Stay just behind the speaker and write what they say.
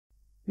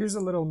Here's a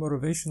little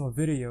motivational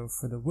video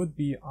for the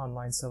would-be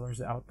online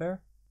sellers out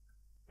there,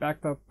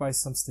 backed up by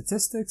some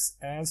statistics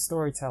and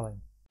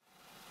storytelling.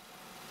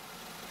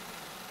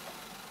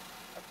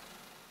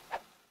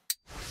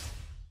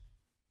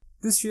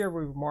 This year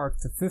we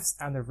marked the 5th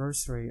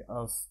anniversary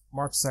of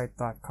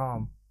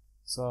Marksite.com.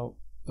 So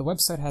the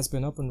website has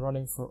been up and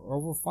running for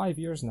over 5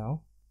 years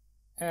now.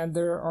 And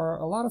there are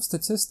a lot of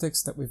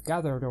statistics that we've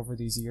gathered over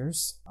these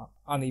years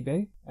on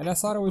eBay. And I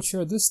thought I would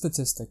share this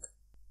statistic.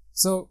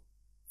 So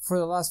for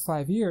the last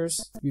 5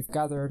 years, we've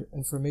gathered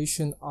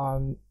information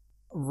on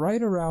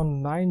right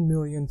around 9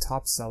 million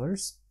top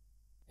sellers.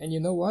 And you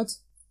know what?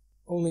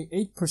 Only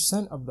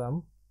 8% of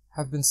them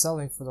have been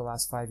selling for the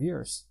last 5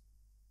 years.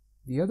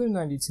 The other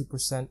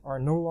 92% are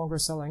no longer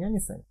selling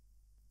anything.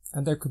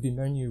 And there could be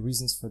many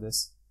reasons for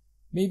this.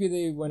 Maybe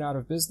they went out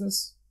of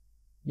business.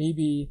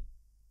 Maybe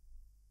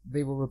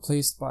they were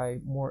replaced by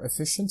more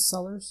efficient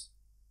sellers.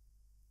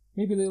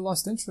 Maybe they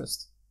lost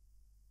interest.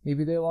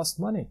 Maybe they lost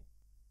money.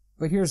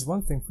 But here's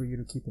one thing for you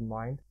to keep in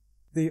mind.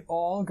 They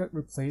all got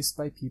replaced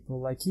by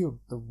people like you,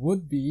 the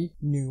would-be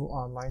new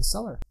online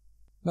seller.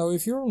 Now,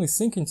 if you're only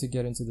thinking to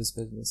get into this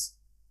business,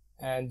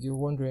 and you're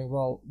wondering,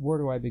 well, where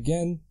do I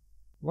begin?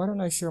 Why don't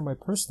I share my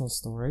personal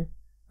story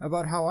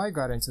about how I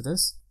got into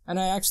this? And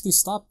I actually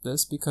stopped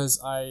this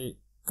because I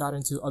got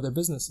into other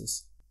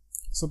businesses.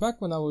 So back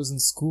when I was in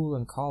school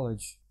and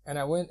college, and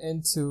I went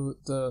into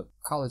the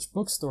college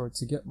bookstore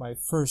to get my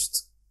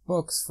first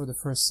books for the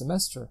first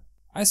semester,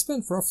 I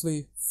spent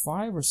roughly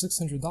 $500 or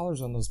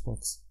 $600 on those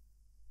books.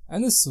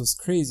 And this was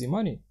crazy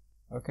money.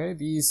 Okay,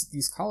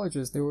 these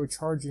colleges, they were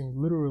charging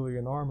literally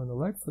an arm and a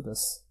leg for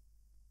this.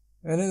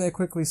 And then I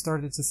quickly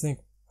started to think,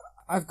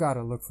 I've got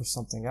to look for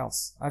something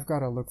else. I've got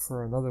to look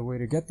for another way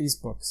to get these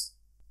books.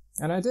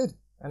 And I did.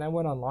 And I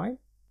went online,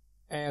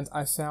 and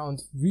I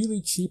found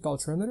really cheap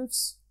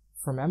alternatives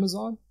from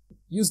Amazon,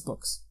 used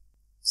books.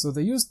 So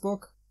the used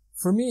book,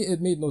 for me, it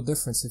made no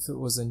difference if it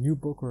was a new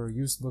book or a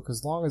used book,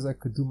 as long as I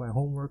could do my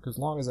homework, as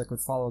long as I could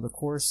follow the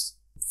course.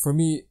 For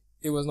me,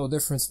 it was no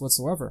difference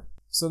whatsoever.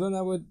 So then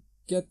I would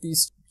get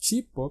these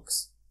cheap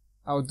books,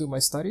 I would do my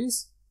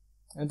studies,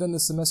 and then the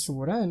semester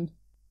would end,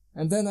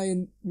 and then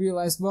I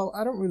realized, well,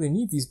 I don't really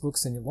need these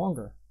books any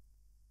longer.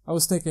 I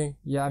was thinking,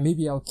 yeah,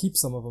 maybe I'll keep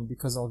some of them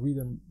because I'll read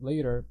them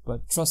later,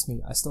 but trust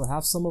me, I still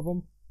have some of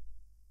them.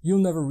 You'll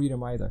never read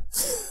them either.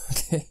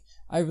 Okay?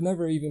 I've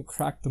never even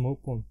cracked them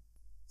open.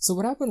 So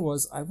what happened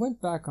was I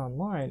went back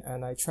online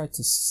and I tried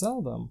to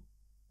sell them,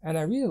 and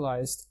I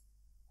realized,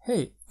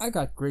 hey, I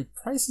got great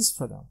prices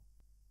for them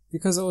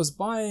because I was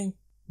buying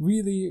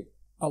really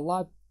a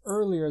lot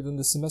earlier than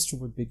the semester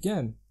would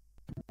begin.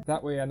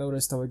 That way I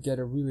noticed I would get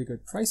a really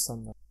good price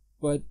on them.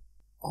 But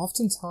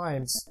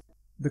oftentimes,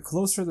 the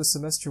closer the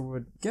semester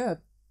would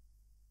get,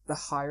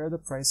 the higher the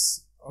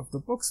price of the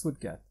books would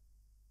get.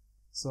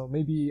 So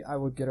maybe I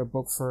would get a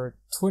book for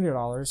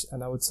 $20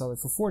 and I would sell it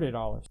for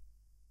 $40.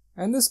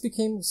 And this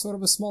became sort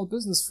of a small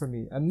business for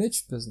me, a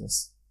niche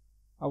business.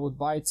 I would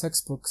buy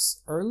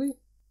textbooks early,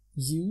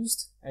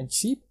 used, and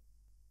cheap,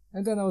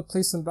 and then I would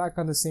place them back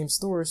on the same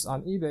stores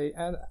on eBay,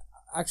 and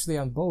actually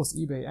on both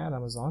eBay and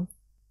Amazon,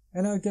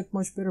 and I would get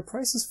much better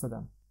prices for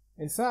them.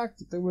 In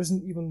fact, there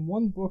wasn't even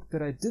one book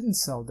that I didn't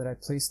sell that I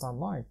placed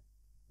online.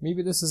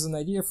 Maybe this is an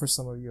idea for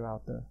some of you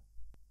out there.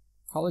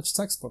 College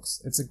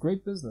textbooks, it's a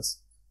great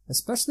business,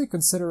 especially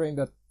considering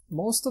that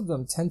most of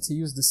them tend to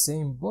use the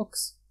same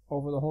books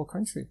over the whole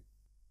country.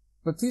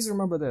 But please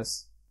remember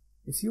this,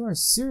 if you are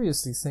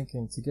seriously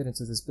thinking to get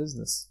into this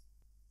business,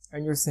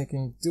 and you're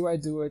thinking, do I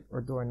do it or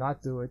do I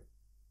not do it,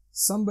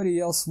 somebody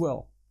else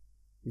will.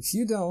 If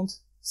you don't,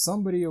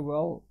 somebody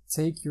will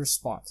take your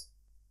spot.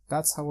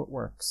 That's how it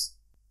works.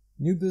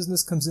 New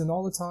business comes in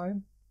all the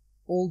time,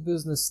 old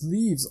business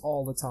leaves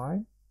all the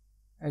time,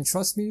 and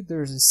trust me,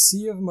 there's a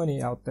sea of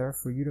money out there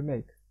for you to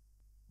make.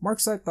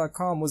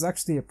 Marksite.com was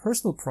actually a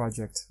personal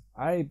project.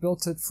 I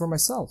built it for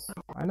myself.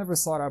 I never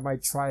thought I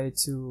might try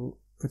to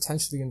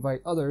potentially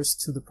invite others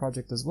to the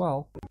project as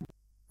well,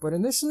 but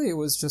initially it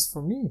was just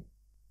for me.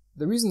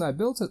 The reason I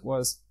built it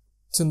was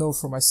to know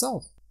for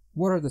myself,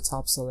 what are the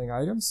top selling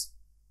items,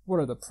 what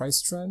are the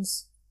price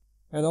trends,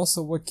 and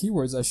also what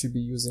keywords I should be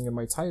using in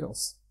my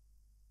titles.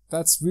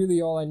 That's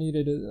really all I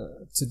needed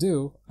to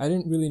do. I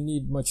didn't really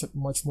need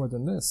much more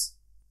than this.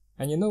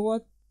 And you know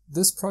what?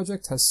 This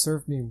project has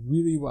served me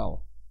really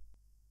well.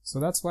 So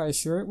that's why I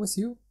share it with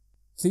you.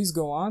 Please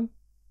go on,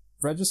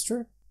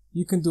 register.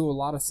 You can do a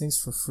lot of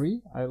things for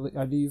free. I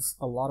leave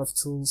a lot of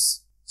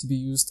tools to be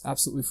used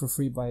absolutely for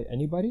free by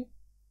anybody.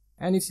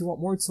 And if you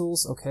want more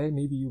tools, okay,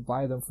 maybe you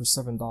buy them for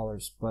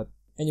 $7, but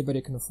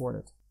anybody can afford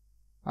it.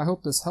 I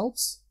hope this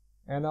helps,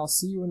 and I'll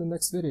see you in the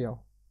next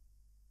video.